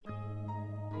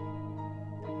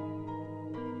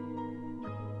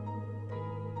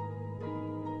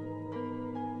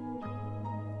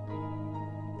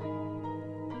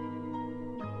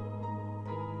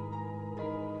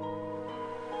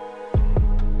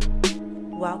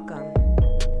Welcome.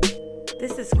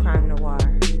 This is Crime Noir,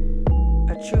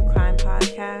 a true crime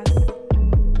podcast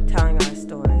telling our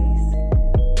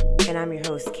stories. And I'm your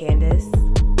host, Candace,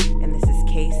 and this is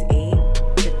Case 8,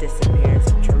 The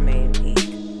Disappearance of Tremaine Peake.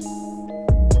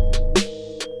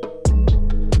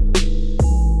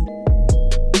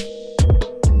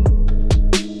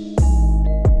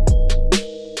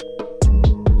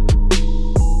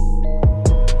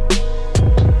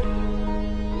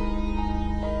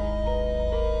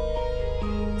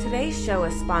 Today's show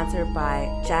is sponsored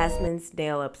by Jasmine's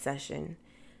Nail Obsession.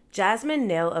 Jasmine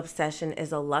Nail Obsession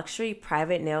is a luxury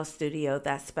private nail studio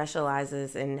that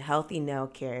specializes in healthy nail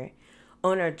care.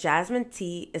 Owner Jasmine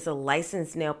T is a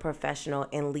licensed nail professional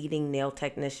and leading nail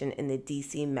technician in the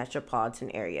DC metropolitan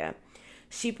area.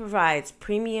 She provides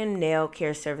premium nail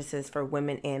care services for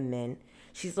women and men.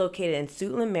 She's located in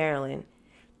Suitland, Maryland.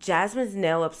 Jasmine's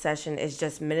Nail Obsession is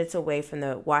just minutes away from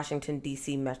the Washington,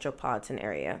 D.C. metropolitan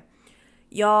area.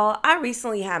 Y'all, I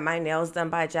recently had my nails done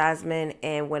by Jasmine,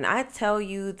 and when I tell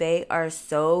you they are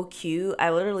so cute, I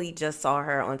literally just saw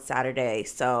her on Saturday,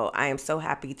 so I am so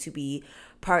happy to be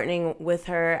partnering with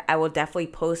her. I will definitely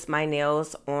post my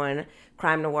nails on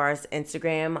Crime Noir's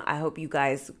Instagram. I hope you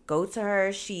guys go to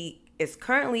her. She is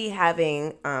currently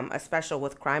having a special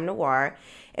with Crime Noir.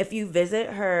 If you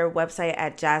visit her website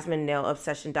at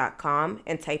jasminenailobsession.com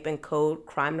and type in code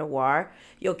Crime Noir,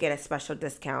 you'll get a special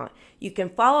discount. You can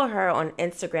follow her on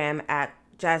Instagram at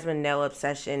Jasmine Nail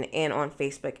Obsession and on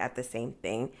Facebook at the same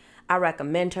thing. I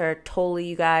recommend her totally,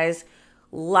 you guys.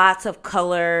 Lots of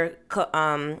color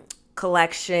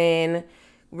collection,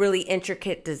 really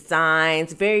intricate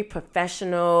designs, very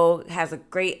professional, has a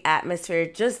great atmosphere,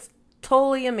 just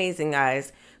totally amazing,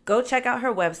 guys. Go check out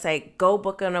her website, go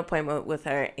book an appointment with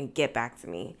her, and get back to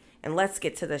me. And let's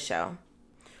get to the show.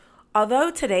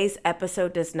 Although today's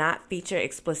episode does not feature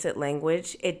explicit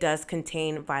language, it does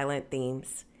contain violent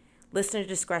themes. Listener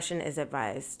discretion is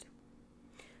advised.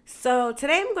 So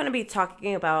today I'm going to be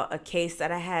talking about a case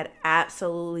that I had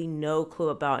absolutely no clue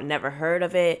about, never heard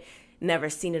of it, never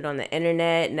seen it on the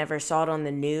internet, never saw it on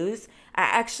the news. I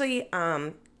actually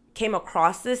came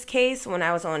across this case when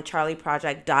I was on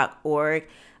charlieproject.org.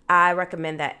 I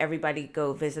recommend that everybody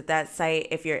go visit that site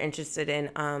if you're interested in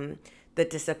the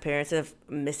disappearance of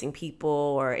missing people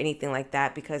or anything like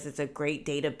that, because it's a great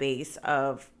database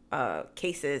of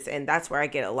cases, and that's where I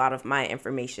get a lot of my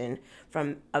information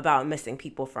from about missing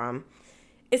people from.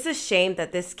 It's a shame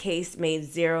that this case made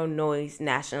zero noise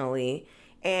nationally.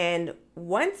 And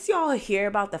once y'all hear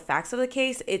about the facts of the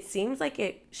case, it seems like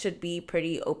it should be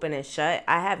pretty open and shut.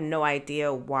 I have no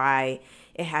idea why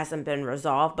it hasn't been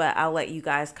resolved, but I'll let you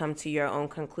guys come to your own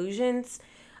conclusions.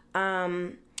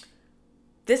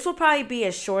 This will probably be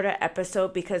a shorter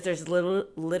episode because there's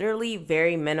literally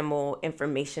very minimal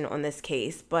information on this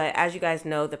case. But as you guys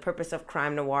know, the purpose of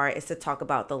Crime Noir is to talk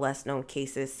about the less known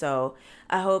cases. So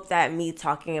I hope that me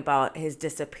talking about his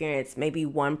disappearance, maybe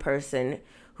one person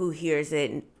who hears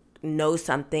it knows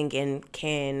something and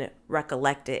can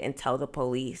recollect it and tell the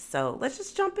police. So let's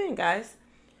just jump in, guys.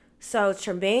 So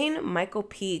Tremaine Michael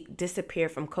Peake disappeared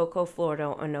from Cocoa, Florida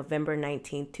on November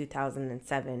 19,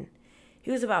 2007. He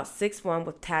was about 6'1"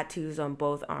 with tattoos on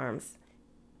both arms.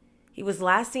 He was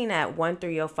last seen at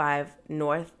 1305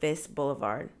 North Fisk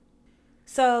Boulevard.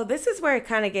 So this is where it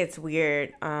kind of gets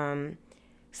weird.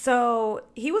 So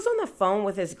he was on the phone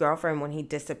with his girlfriend when he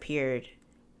disappeared.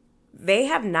 They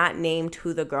have not named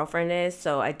who the girlfriend is,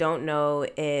 so I don't know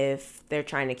if they're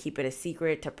trying to keep it a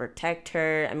secret to protect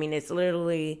her. I mean, it's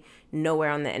literally nowhere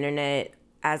on the internet.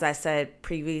 As I said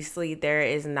previously, there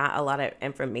is not a lot of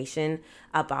information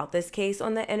about this case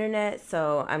on the internet,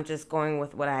 so I'm just going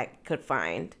with what I could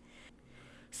find.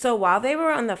 So while they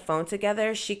were on the phone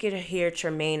together, she could hear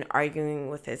Tremaine arguing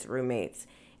with his roommates.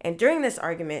 And during this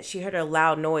argument, she heard a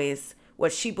loud noise,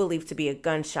 what she believed to be a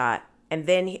gunshot. And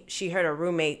then she heard a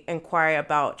roommate inquire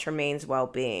about Tremaine's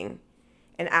well-being.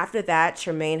 And after that,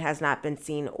 Tremaine has not been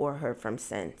seen or heard from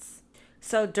since.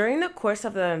 So during the course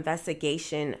of the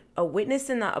investigation, a witness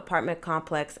in the apartment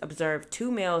complex observed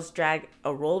two males drag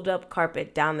a rolled-up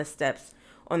carpet down the steps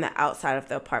on the outside of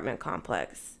the apartment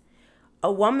complex.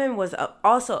 A woman was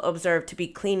also observed to be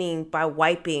cleaning by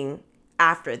wiping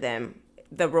after them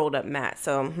the rolled-up mat.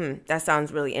 So that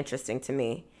sounds really interesting to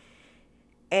me.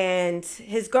 And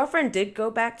his girlfriend did go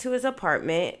back to his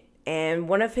apartment, and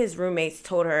one of his roommates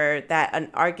told her that an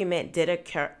argument did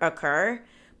occur,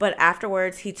 but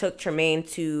afterwards he took Tremaine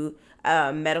to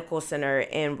a medical center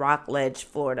in Rockledge,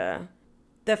 Florida.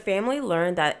 The family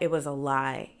learned that it was a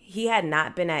lie. He had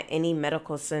not been at any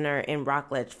medical center in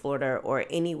Rockledge, Florida, or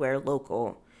anywhere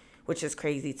local, which is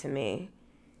crazy to me.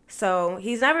 So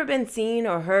he's never been seen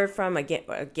or heard from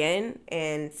again,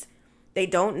 and they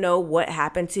don't know what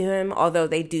happened to him, although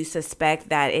they do suspect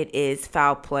that it is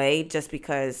foul play just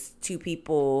because two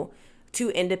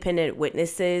independent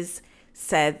witnesses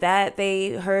said that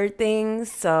they heard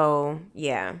things. So,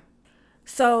 yeah.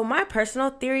 So, my personal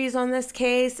theories on this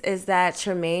case is that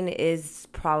Tremaine is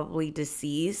probably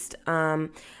deceased.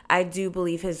 I do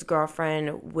believe his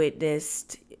girlfriend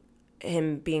witnessed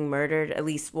him being murdered, at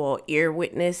least, well, ear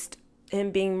witnessed him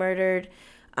being murdered.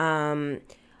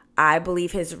 I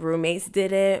believe his roommates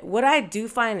did it. What I do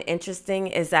find interesting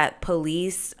is that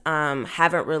police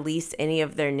haven't released any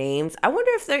of their names. I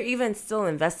wonder if they're even still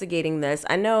investigating this.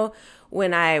 I know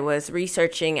when I was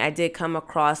researching, I did come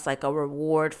across like a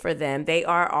reward for them. They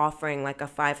are offering like a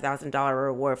 $5,000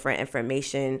 reward for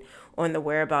information on the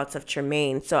whereabouts of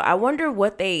Tremaine. So I wonder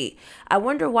why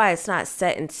it's not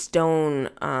set in stone.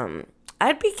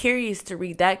 I'd be curious to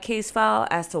read that case file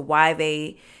as to why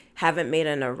they haven't made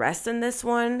an arrest in this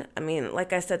one. I mean,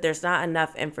 like I said, there's not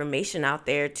enough information out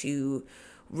there to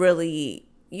really,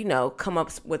 come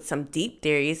up with some deep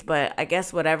theories. But I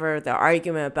guess whatever the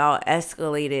argument about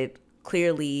escalated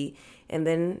clearly, and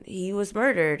then he was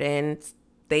murdered and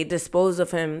they disposed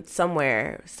of him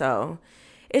somewhere. So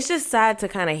it's just sad to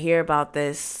kind of hear about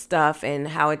this stuff and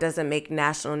how it doesn't make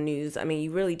national news. I mean,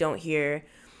 you really don't hear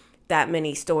that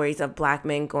many stories of Black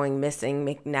men going missing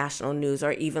make national news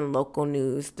or even local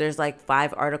news. There's like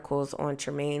 5 articles on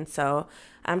Tremaine. So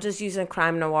I'm just using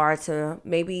Crime Noir to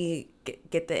maybe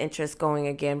get the interest going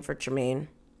again for Tremaine.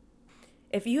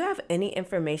 If you have any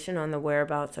information on the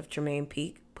whereabouts of Tremaine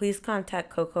Peake, please contact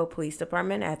Cocoa Police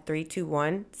Department at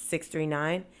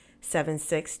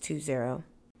 321-639-7620.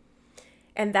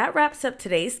 And that wraps up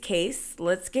today's case.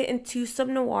 Let's get into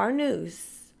some noir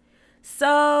news.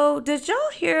 So, did y'all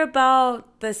hear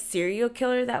about the serial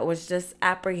killer that was just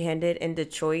apprehended in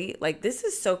Detroit? Like, this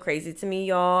is so crazy to me,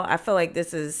 y'all. I feel like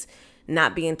this is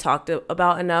not being talked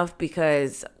about enough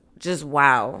because just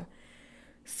wow.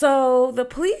 So, the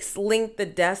police linked the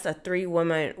deaths of 3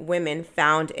 women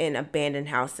found in abandoned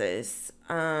houses.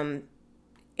 And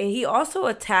he also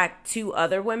attacked 2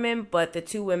 other women, but the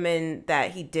 2 women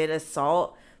that he did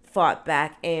assault fought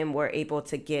back and were able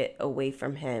to get away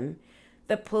from him.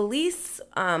 The police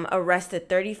arrested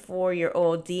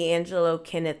 34-year-old D'Angelo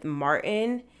Kenneth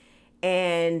Martin,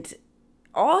 and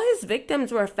all his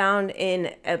victims were found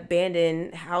in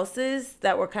abandoned houses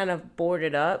that were kind of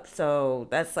boarded up. So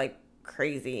that's like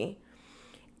crazy.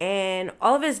 And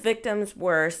all of his victims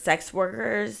were sex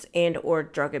workers and or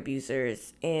drug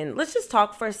abusers. And let's just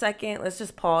talk for a second. Let's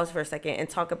just pause for a second and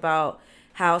talk about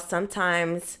how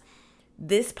sometimes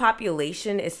this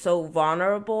population is so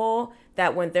vulnerable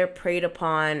that when they're preyed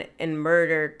upon and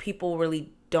murdered, people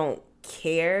really don't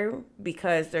care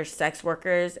because they're sex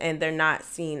workers and they're not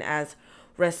seen as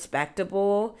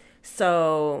respectable.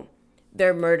 So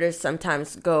their murders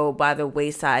sometimes go by the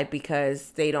wayside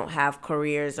because they don't have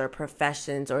careers or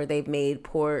professions or they've made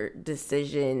poor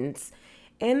decisions.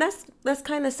 And that's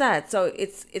kind of sad. So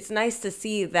it's nice to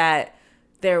see that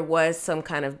there was some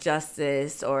kind of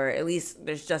justice, or at least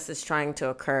there's justice trying to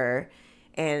occur,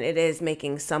 and it is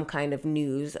making some kind of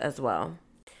news as well.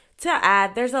 To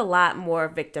add, there's a lot more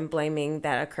victim blaming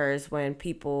that occurs when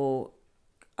people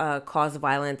cause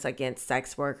violence against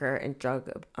sex worker and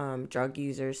drug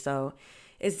users. So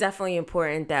it's definitely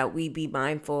important that we be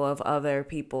mindful of other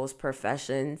people's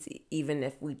professions, even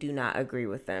if we do not agree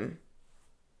with them.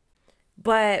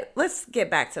 But let's get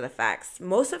back to the facts.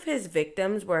 Most of his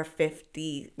victims were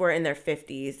in their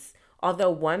 50s, although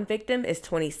one victim is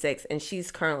 26 and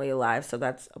she's currently alive, so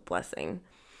that's a blessing.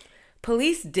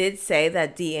 Police did say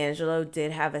that D'Angelo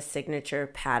did have a signature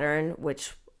pattern,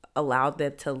 which allowed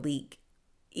them to leak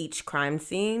each crime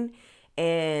scene,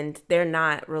 and they're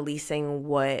not releasing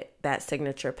what that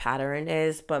signature pattern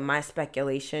is, but my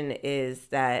speculation is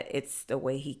that it's the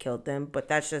way he killed them, but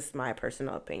that's just my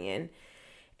personal opinion.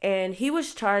 And he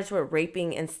was charged with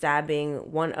raping and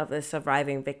stabbing one of the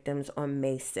surviving victims on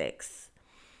May 6th.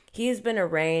 He has been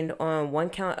arraigned on 1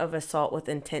 count of assault with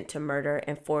intent to murder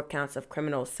and 4 counts of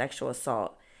criminal sexual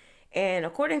assault. And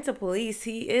according to police,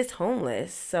 he is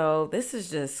homeless. So this is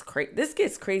just this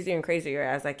gets crazier and crazier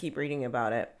as I keep reading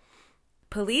about it.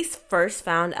 Police first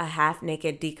found a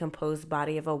half-naked, decomposed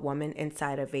body of a woman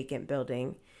inside a vacant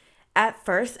building. At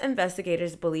first,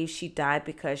 investigators believe she died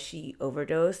because she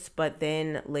overdosed, but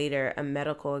then later a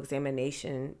medical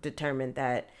examination determined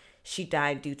that she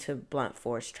died due to blunt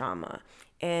force trauma.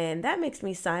 And that makes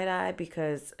me side-eye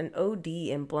because an OD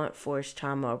and blunt force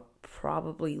trauma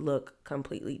probably look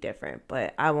completely different,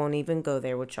 but I won't even go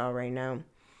there with y'all right now.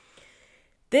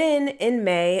 Then in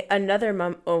May, another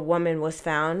woman was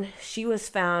found. She was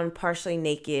found partially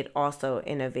naked also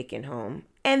in a vacant home.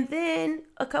 And then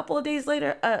a couple of days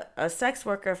later, a sex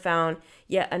worker found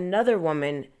yet another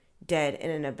woman dead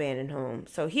in an abandoned home.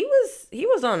 So he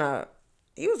was on a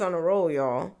roll,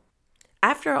 y'all.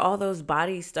 After all those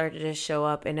bodies started to show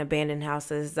up in abandoned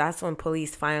houses, that's when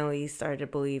police finally started to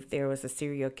believe there was a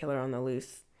serial killer on the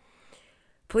loose.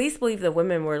 Police believe the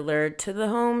women were lured to the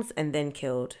homes and then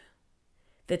killed.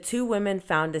 The two women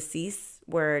found deceased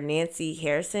were Nancy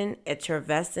Harrison and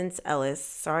Trevessence Ellis.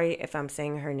 Sorry if I'm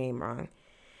saying her name wrong.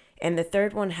 And the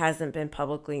third one hasn't been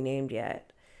publicly named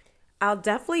yet. I'll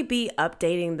definitely be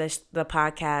updating the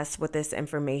podcast with this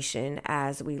information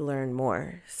as we learn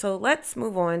more. So let's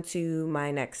move on to my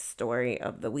next story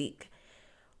of the week.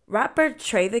 Rapper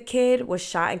Trey the Kid was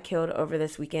shot and killed over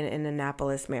this weekend in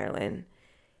Annapolis, Maryland.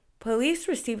 Police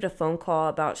received a phone call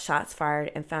about shots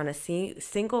fired and found a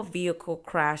single vehicle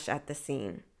crash at the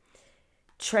scene.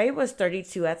 Trey was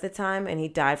 32 at the time and he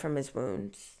died from his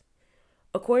wounds.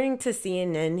 According to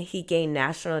CNN, he gained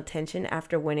national attention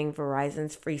after winning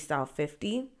Verizon's Freestyle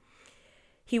 50.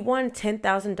 He won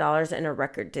 $10,000 in a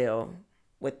record deal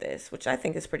with this, which I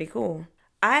think is pretty cool.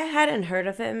 I hadn't heard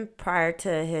of him prior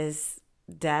to his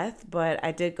death, but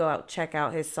I did go out check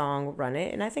out his song Run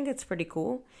It, and I think it's pretty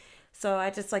cool. So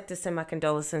I just like to send my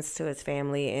condolences to his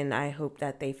family, and I hope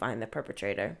that they find the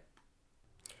perpetrator.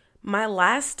 My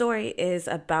last story is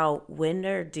about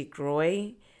Winder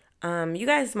DeGroy. You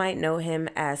guys might know him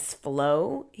as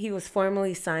Flo. He was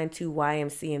formerly signed to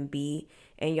YMCMB,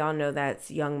 and y'all know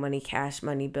that's Young Money, Cash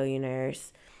Money,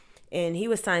 Billionaires. And he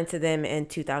was signed to them in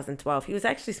 2012. He was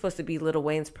actually supposed to be Lil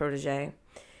Wayne's protege.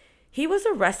 He was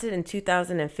arrested in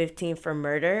 2015 for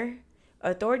murder.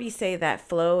 Authorities say that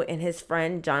Flo and his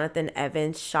friend Jonathan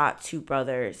Evans shot two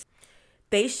brothers.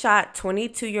 They shot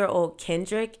 22-year-old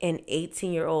Kendrick and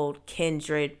 18-year-old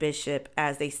Kindred Bishop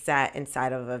as they sat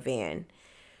inside of a van.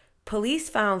 Police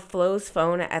found Flo's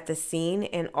phone at the scene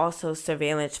and also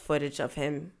surveillance footage of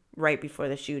him right before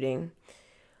the shooting.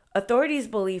 Authorities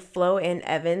believe Flo and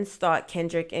Evans thought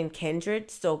Kendrick and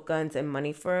Kindred stole guns and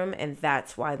money from him, and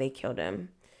that's why they killed him.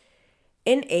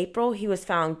 In April, he was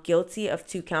found guilty of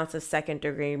 2 counts of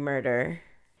second-degree murder.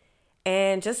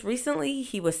 And just recently,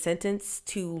 he was sentenced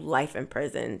to life in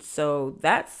prison. So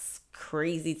that's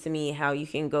crazy to me how you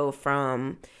can go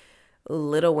from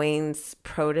Lil Wayne's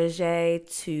protege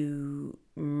to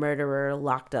murderer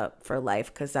locked up for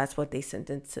life, because that's what they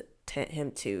sentenced him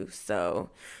to.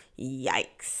 So,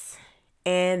 yikes.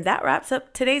 And that wraps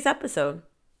up today's episode.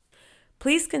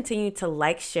 Please continue to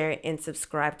like, share, and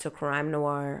subscribe to Crime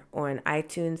Noir on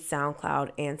iTunes,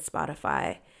 SoundCloud, and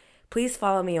Spotify. Please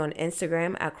follow me on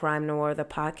Instagram at Crime Noir the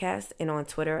podcast and on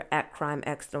Twitter at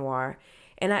CrimeXNoir.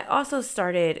 And I also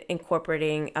started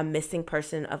incorporating a missing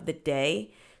person of the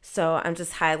day. So I'm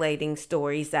just highlighting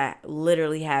stories that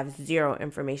literally have zero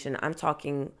information. I'm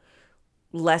talking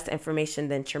less information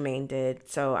than Tremaine did.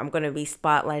 So I'm going to be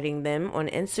spotlighting them on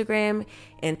Instagram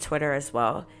and Twitter as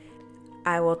well.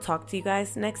 I will talk to you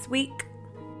guys next week.